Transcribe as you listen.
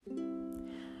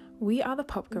We are the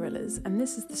Pop Gorillas, and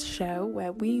this is the show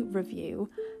where we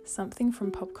review something from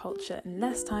pop culture in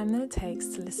less time than it takes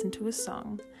to listen to a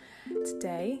song.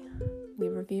 Today,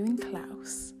 we're reviewing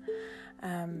Klaus.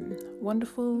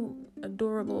 Wonderful,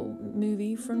 adorable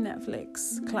movie from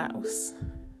Netflix, Klaus.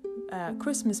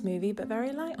 Christmas movie, but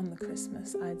very light on the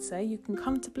Christmas, I'd say. You can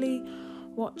comfortably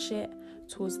watch it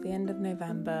towards the end of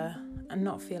November and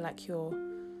not feel like you're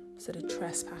sort of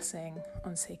trespassing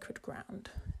on sacred ground.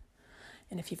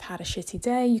 And if you've had a shitty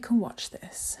day, you can watch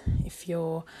this. If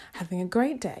you're having a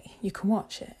great day, you can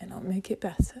watch it and it'll make it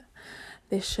better.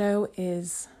 This show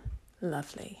is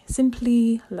lovely,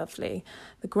 simply lovely.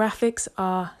 The graphics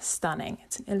are stunning.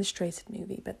 It's an illustrated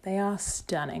movie, but they are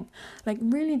stunning. Like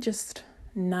really just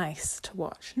nice to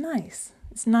watch. Nice.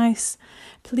 It's nice,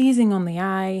 pleasing on the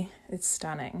eye. It's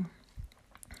stunning.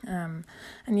 And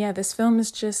yeah, this film is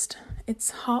just,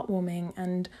 it's heartwarming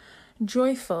and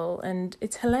joyful and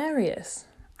it's hilarious.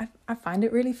 I find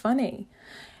it really funny.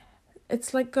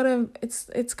 It's like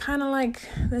it's kind of like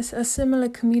there's a similar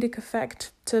comedic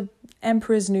effect to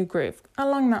Emperor's New Groove,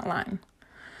 along that line.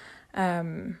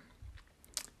 And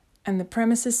the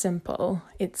premise is simple.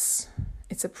 It's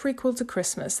a prequel to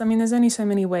Christmas. I mean, there's only so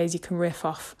many ways you can riff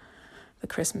off the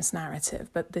Christmas narrative,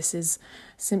 but this is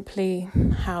simply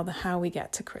how we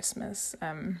get to Christmas.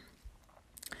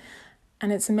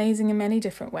 And it's amazing in many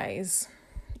different ways.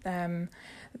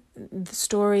 The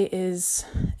story is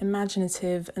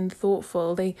imaginative and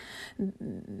thoughtful.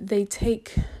 They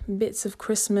take bits of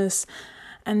Christmas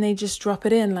and they just drop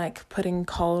it in, like putting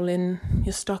coal in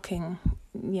your stocking.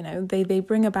 You know, they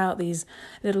bring about these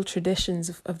little traditions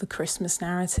of the Christmas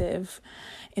narrative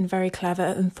in very clever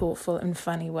and thoughtful and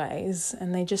funny ways,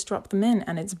 and they just drop them in,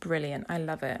 and it's brilliant. I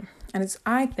love it. And it's,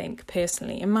 I think,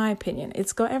 personally, in my opinion,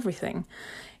 it's got everything.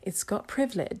 It's got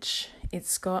privilege,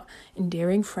 it's got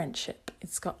endearing friendship,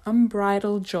 it's got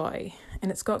unbridled joy,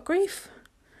 and it's got grief.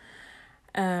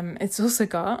 It's also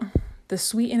got the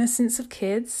sweet innocence of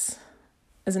kids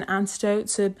as an antidote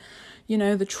to, you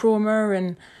know, the trauma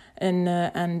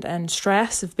and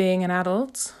stress of being an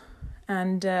adult,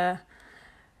 and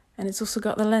it's also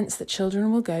got the lengths that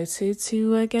children will go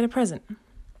to get a present.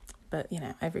 But you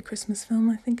know, every Christmas film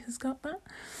I think has got that.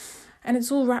 And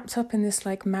it's all wrapped up in this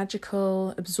like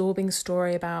magical, absorbing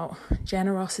story about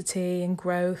generosity and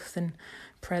growth and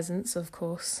presents, of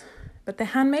course. But they're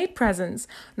handmade presents,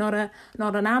 not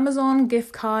an Amazon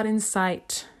gift card in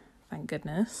sight, thank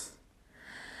goodness.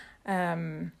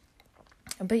 But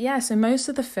yeah, so most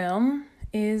of the film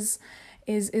is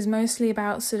mostly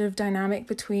about sort of dynamic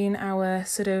between our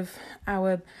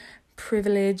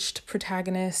privileged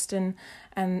protagonist and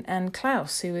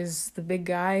Klaus, who is the big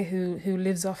guy who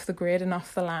lives off the grid and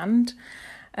off the land.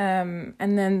 And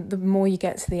then the more you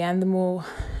get to the end, the more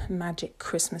magic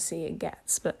Christmassy it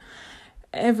gets. But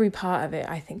every part of it,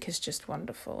 I think, is just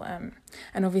wonderful.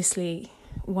 And obviously,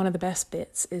 one of the best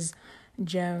bits is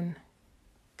Joan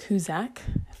Cusack,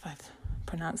 if I've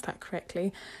pronounced that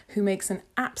correctly, who makes an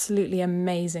absolutely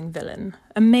amazing villain.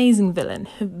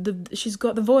 She's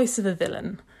got the voice of a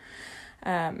villain.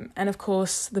 And of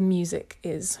course the music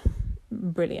is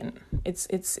brilliant. It's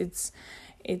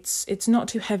not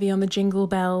too heavy on the jingle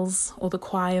bells or the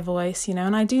choir voice, you know,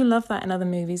 and I do love that in other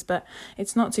movies, but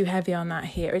it's not too heavy on that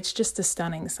here. It's just a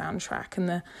stunning soundtrack,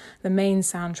 and the main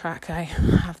soundtrack, I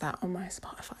have that on my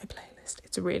Spotify playlist.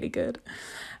 It's really good.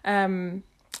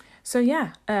 So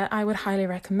yeah, I would highly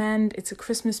recommend. It's a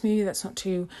Christmas movie that's not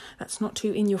too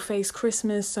in your face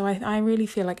Christmas. So I really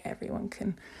feel like everyone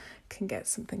can get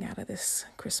something out of this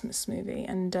Christmas movie,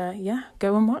 and yeah,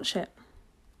 go and watch it.